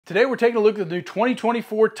Today we're taking a look at the new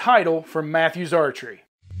 2024 title from Mathews Archery.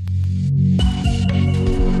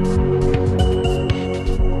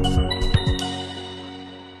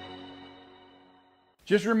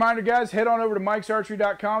 Just a reminder guys, head on over to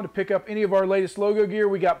mikesarchery.com to pick up any of our latest logo gear.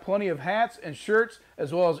 We got plenty of hats and shirts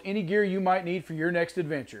as well as any gear you might need for your next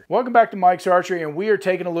adventure. Welcome back to Mike's Archery, and we are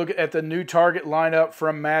taking a look at the new target lineup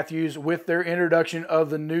from Mathews with their introduction of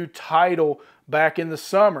the new title back in the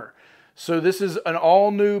summer. So this is an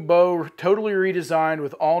all new bow, totally redesigned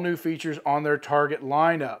with all new features on their target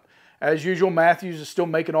lineup. As usual, Mathews is still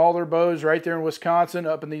making all their bows right there in Wisconsin,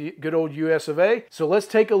 up in the good old US of A. So let's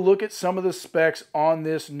take a look at some of the specs on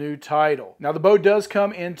this new title. Now the bow does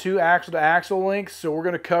come in 2 axle-to-axle lengths, so we're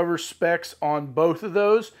going to cover specs on both of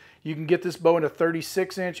those. You can get this bow in a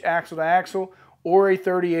 36-inch axle-to-axle or a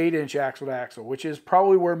 38-inch axle-to-axle, which is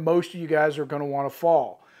probably where most of you guys are going to want to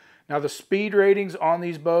fall. Now the speed ratings on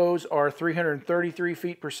these bows are 333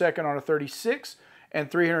 feet per second on a 36 and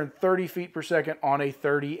 330 feet per second on a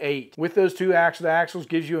 38. With those 2 axle-to-axles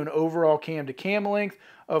gives you an overall cam-to-cam length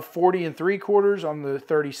of 40 3/4 on the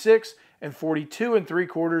 36 and 42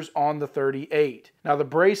 3/4 on the 38. Now the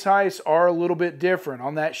brace heights are a little bit different.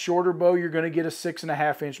 On that shorter bow you're going to get a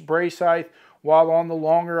 6.5-inch brace height, while on the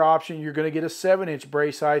longer option you're going to get a 7-inch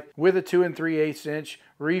brace height with a 2 3/8-inch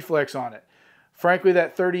reflex on it. Frankly,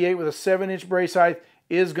 that 38 with a 7-inch brace height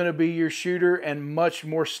is going to be your shooter and much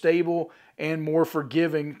more stable and more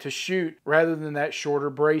forgiving to shoot rather than that shorter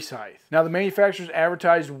brace height. Now the manufacturer's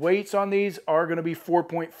advertised weights on these are going to be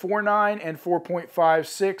 4.49 and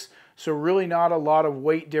 4.56, so really not a lot of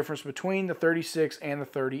weight difference between the 36 and the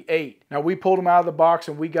 38. Now we pulled them out of the box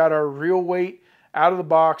and we got our real weight out of the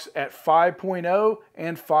box at 5.0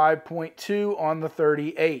 and 5.2 on the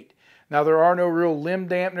 38. Now there are no real limb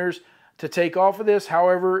dampeners to take off of this.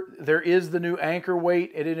 However, there is the new anchor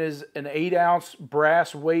weight, and it is an 8-ounce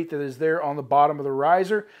brass weight that is there on the bottom of the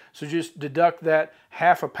riser. So just deduct that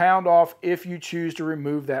 ½ pound off if you choose to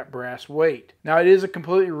remove that brass weight. Now it is a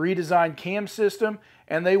completely redesigned cam system,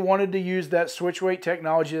 and they wanted to use that SwitchWeight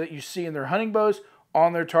technology that you see in their hunting bows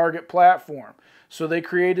on their target platform. So they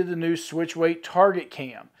created the new SwitchWeight target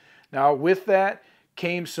cam. Now with that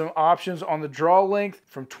came some options on the draw length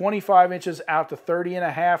from 25 inches out to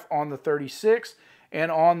 30.5 on the 36, and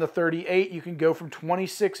on the 38 you can go from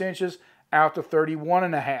 26 inches out to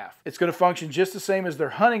 31.5. It's going to function just the same as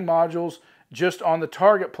their hunting modules, just on the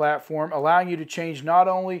target platform, allowing you to change not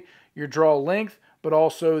only your draw length but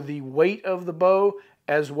also the weight of the bow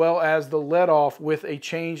as well as the let off with a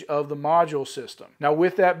change of the module system. Now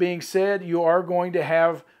with that being said, you are going to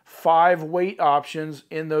have 5 weight options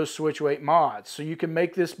in those SwitchWeight mods. So you can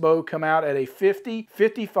make this bow come out at a 50,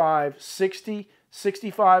 55, 60,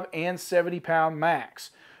 65, and 70 pound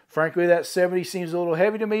max. Frankly, that 70 seems a little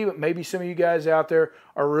heavy to me, but maybe some of you guys out there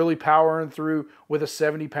are really powering through with a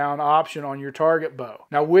 70 pound option on your target bow.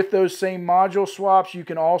 Now with those same module swaps, you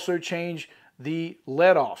can also change the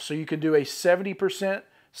let off. So you can do a 70%,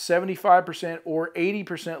 75%, or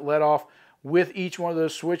 80% let off with each one of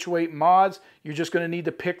those SwitchWeight mods. You're just going to need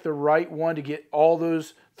to pick the right one to get all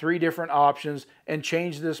those 3 different options and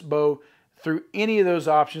change this bow through any of those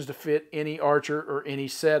options to fit any archer or any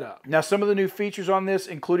setup. Now some of the new features on this,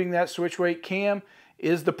 including that SwitchWeight cam,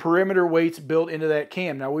 is the perimeter weights built into that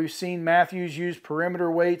cam. Now we've seen Mathews use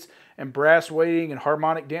perimeter weights and brass weighting and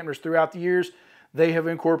harmonic dampeners throughout the years. They have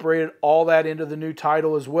incorporated all that into the new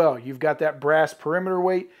title as well. You've got that brass perimeter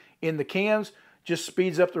weight in the cams, just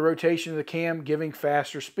speeds up the rotation of the cam, giving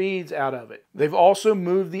faster speeds out of it. They've also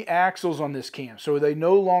moved the axles on this cam, so they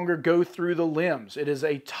no longer go through the limbs. It is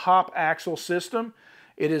a top axle system.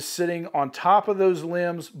 It is sitting on top of those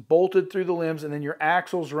limbs, bolted through the limbs, and then your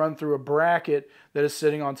axles run through a bracket that is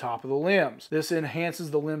sitting on top of the limbs. This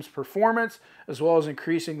enhances the limb's performance as well as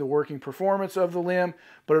increasing the working performance of the limb,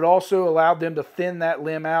 but it also allowed them to thin that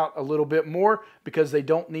limb out a little bit more because they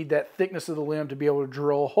don't need that thickness of the limb to be able to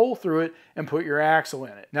drill a hole through it and put your axle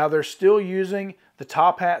in it. Now they're still using the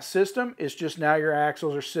top hat system. It's just now your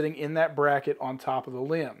axles are sitting in that bracket on top of the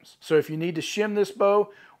limbs. So if you need to shim this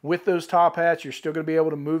bow with those top hats, you're still going to be able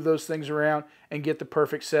to move those things around and get the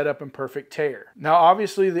perfect setup and perfect tear. Now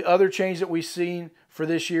obviously the other change that we've seen for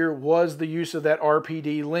this year was the use of that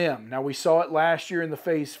RPD limb. Now we saw it last year in the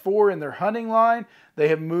Phase 4 in their hunting line. They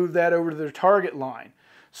have moved that over to their target line.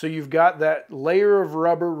 So you've got that layer of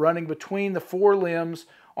rubber running between the 4 limbs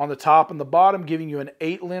on the top and the bottom, giving you an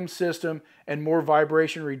 8-limb system and more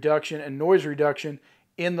vibration reduction and noise reduction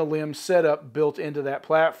in the limb setup built into that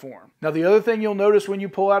platform. Now the other thing you'll notice when you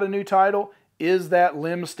pull out a new title is that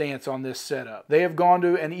limb stance on this setup. They have gone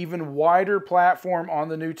to an even wider platform on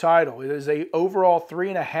the new Title. It is a overall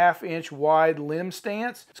 3.5 inch wide limb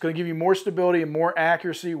stance. It's going to give you more stability and more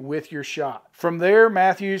accuracy with your shot. From there,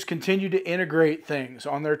 Mathews continued to integrate things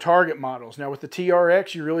on their target models. Now with the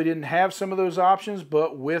TRX, you really didn't have some of those options,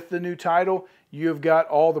 but with the new Title, you have got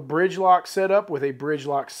all the bridge lock set up with a bridge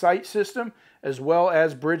lock sight system as well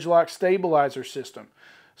as bridge lock stabilizer system.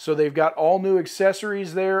 So they've got all new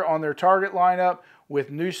accessories there on their target lineup with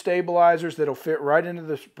new stabilizers that'll fit right into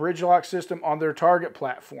the bridge lock system on their target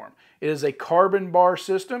platform. It is a carbon bar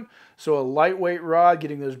system, so a lightweight rod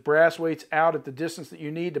getting those brass weights out at the distance that you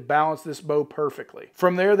need to balance this bow perfectly.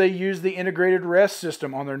 From there, they use the integrated rest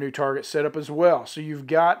system on their new target setup as well. So you've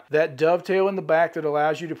got that dovetail in the back that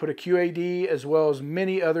allows you to put a QAD as well as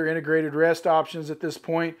many other integrated rest options at this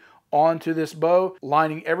point onto this bow,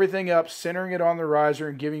 lining everything up, centering it on the riser,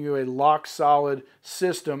 and giving you a lock solid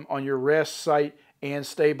system on your rest, sight, and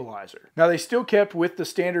stabilizer. Now they still kept with the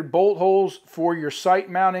standard bolt holes for your sight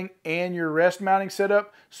mounting and your rest mounting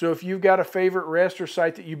setup. So if you've got a favorite rest or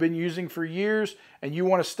sight that you've been using for years and you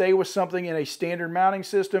want to stay with something in a standard mounting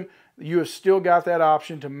system, you have still got that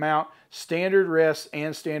option to mount standard rests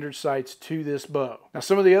and standard sights to this bow. Now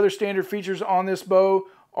some of the other standard features on this bow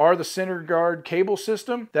are the center guard cable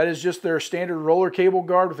system. That is just their standard roller cable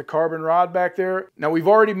guard with a carbon rod back there. Now we've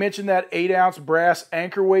already mentioned that 8-ounce brass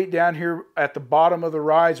anchor weight down here at the bottom of the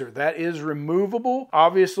riser. That is removable.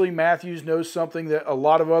 Obviously Mathews knows something that a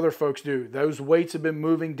lot of other folks do. Those weights have been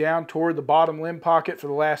moving down toward the bottom limb pocket for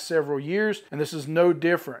the last several years, and this is no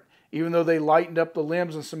different. Even though they lightened up the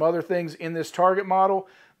limbs and some other things in this target model,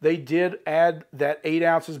 they did add that 8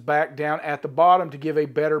 ounces back down at the bottom to give a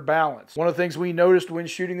better balance. One of the things we noticed when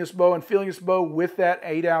shooting this bow and feeling this bow with that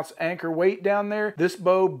 8-ounce anchor weight down there, this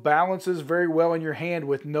bow balances very well in your hand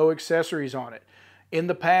with no accessories on it. In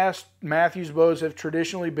the past, Mathews bows have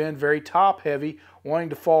traditionally been very top heavy, wanting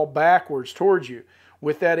to fall backwards towards you.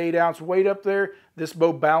 With that 8-ounce weight up there, this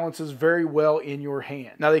bow balances very well in your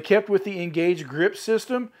hand. Now they kept with the Engage grip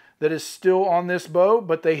system that is still on this bow,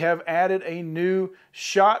 but they have added a new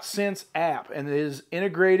Shot Sense app, and it is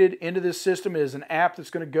integrated into this system. It is an app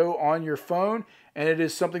that's going to go on your phone, and it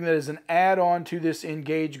is something that is an add-on to this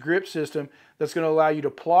Engage grip system that's going to allow you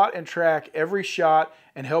to plot and track every shot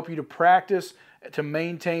and help you to practice to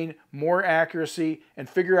maintain more accuracy and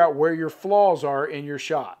figure out where your flaws are in your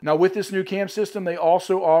shot. Now with this new cam system, they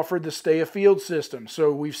also offered the stay afield system.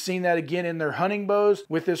 So we've seen that again in their hunting bows.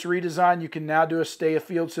 With this redesign, you can now do a stay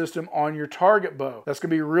afield system on your target bow. That's going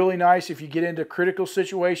to be really nice if you get into critical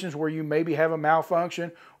situations where you maybe have a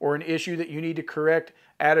malfunction or an issue that you need to correct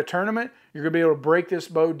at a tournament. You're going to be able to break this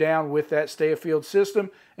bow down with that stay afield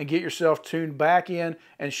system and get yourself tuned back in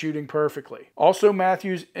and shooting perfectly. Also,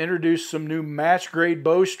 Mathews introduced some new match grade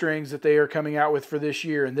bowstrings that they are coming out with for this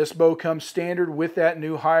year, and this bow comes standard with that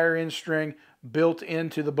new higher end string built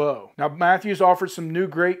into the bow. Now Mathews offered some new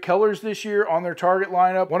great colors this year on their target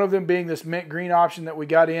lineup, one of them being this mint green option that we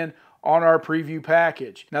got in on our preview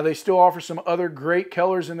package. Now they still offer some other great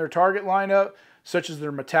colors in their target lineup, such as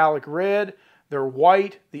their metallic red, their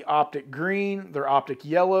white, the optic green, their optic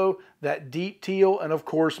yellow, that deep teal, and of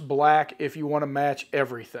course black if you want to match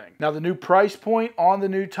everything. Now the new price point on the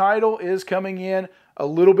new Title is coming in a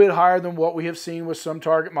little bit higher than what we have seen with some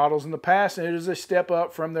target models in the past, and it is a step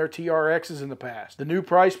up from their TRXs in the past. The new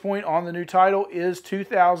price point on the new Title is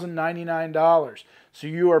 $2,099. So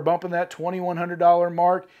you are bumping that $2,100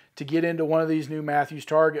 mark to get into one of these new Mathews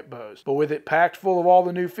target bows. But with it packed full of all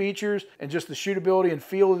the new features and just the shootability and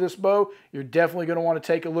feel of this bow, you're definitely going to want to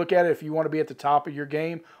take a look at it if you want to be at the top of your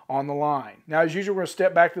game on the line. Now as usual, we're going to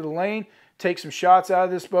step back to the lane, take some shots out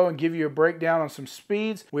of this bow and give you a breakdown on some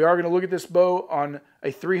speeds. We are going to look at this bow on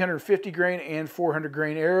a 350 grain and 400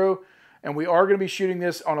 grain arrow. And we are going to be shooting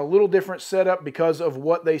this on a little different setup because of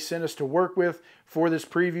what they sent us to work with for this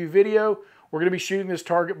preview video. We're going to be shooting this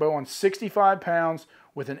target bow on 65 pounds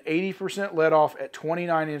with an 80% let off at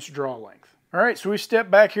 29-inch draw length. All right, so we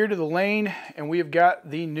step back here to the lane and we have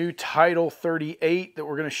got the new Title 38 that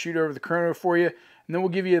we're going to shoot over the chrono for you. And then we'll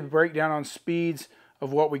give you a breakdown on speeds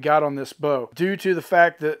of what we got on this bow. Due to the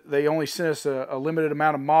fact that they only sent us a limited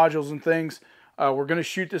amount of modules and things, we're going to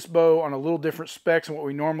shoot this bow on a little different specs than what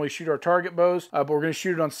we normally shoot our target bows, but we're going to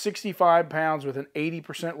shoot it on 65 pounds with an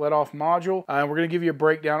 80% let off module, and we're going to give you a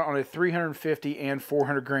breakdown on a 350 and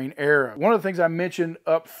 400 grain arrow. One of the things I mentioned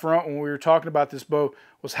up front when we were talking about this bow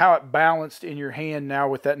was how it balanced in your hand now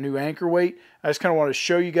with that new anchor weight. I just kind of want to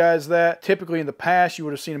show you guys that. Typically in the past, you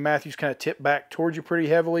would have seen a Mathews kind of tip back towards you pretty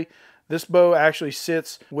heavily. This bow actually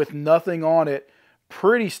sits with nothing on it,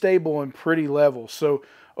 pretty stable and pretty level. So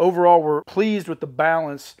overall, we're pleased with the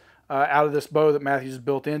balance out of this bow that Mathews has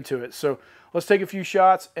built into it. So let's take a few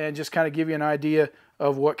shots and just kind of give you an idea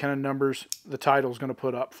of what kind of numbers the Title is going to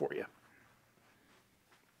put up for you.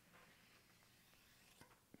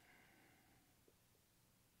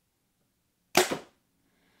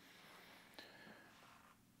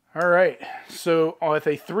 All right, so with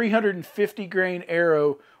a 350 grain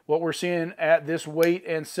arrow, what we're seeing at this weight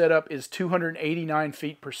and setup is 289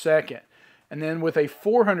 feet per second. And then with a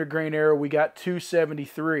 400 grain arrow, we got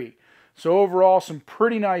 273. So overall, some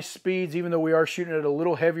pretty nice speeds, even though we are shooting at a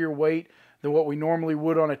little heavier weight than what we normally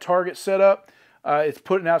would on a target setup. It's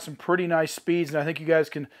putting out some pretty nice speeds, and I think you guys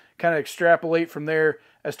can kind of extrapolate from there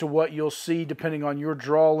as to what you'll see depending on your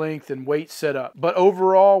draw length and weight setup. But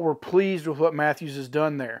overall, we're pleased with what Mathews has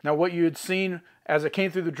done there. Now, what you had seen as it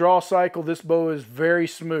came through the draw cycle, this bow is very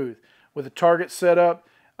smooth. With a target setup,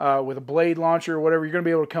 with a blade launcher or whatever, you're going to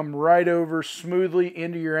be able to come right over smoothly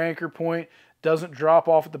into your anchor point. Doesn't drop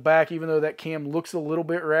off at the back, even though that cam looks a little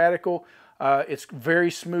bit radical. It's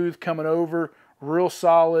very smooth coming over, real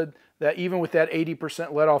solid. That even with that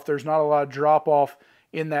 80% let off, there's not a lot of drop off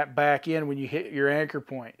in that back end when you hit your anchor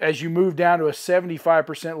point. As you move down to a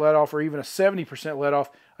 75% let off or even a 70% let off,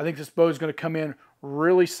 I think this bow is going to come in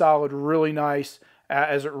really solid, really nice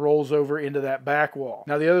as it rolls over into that back wall.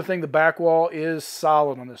 Now the other thing, the back wall is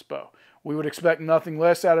solid on this bow. We would expect nothing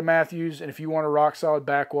less out of Mathews, and if you want a rock solid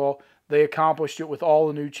back wall, they accomplished it with all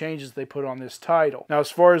the new changes they put on this Title. Now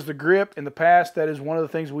as far as the grip, in the past, that is one of the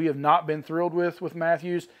things we have not been thrilled with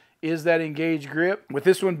Mathews, is that engaged grip. With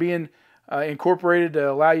this one being incorporated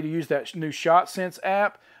to allow you to use that new Shot Sense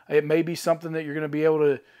app, it may be something that you're going to be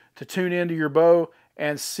able to tune into your bow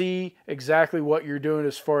and see exactly what you're doing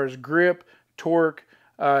as far as grip, torque,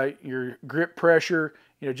 your grip pressure,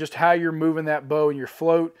 just how you're moving that bow and your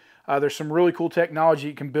float. There's some really cool technology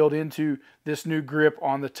you can build into this new grip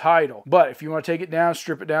on the Title. But if you want to take it down,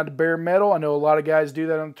 strip it down to bare metal, I know a lot of guys do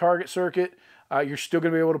that on the target circuit, you're still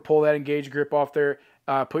going to be able to pull that engaged grip off there.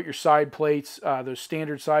 Put your side plates, those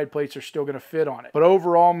standard side plates are still going to fit on it. But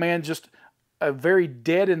overall, man, just a very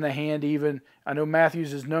dead in the hand even. I know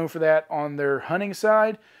Mathews is known for that on their hunting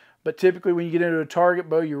side, but typically when you get into a target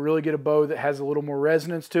bow, you really get a bow that has a little more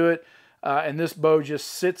resonance to it. And this bow just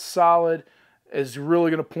sits solid, is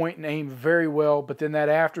really going to point and aim very well, but then that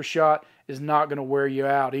after shot is not going to wear you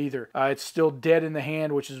out either. It's still dead in the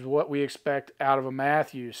hand, which is what we expect out of a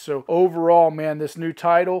Mathews. So overall, man, this new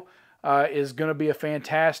Title is going to be a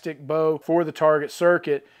fantastic bow for the target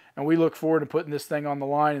circuit, and we look forward to putting this thing on the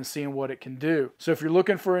line and seeing what it can do. So if you're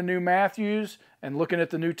looking for a new Mathews and looking at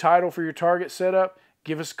the new Title for your target setup,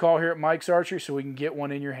 give us a call here at Mike's Archery so we can get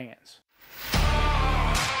one in your hands.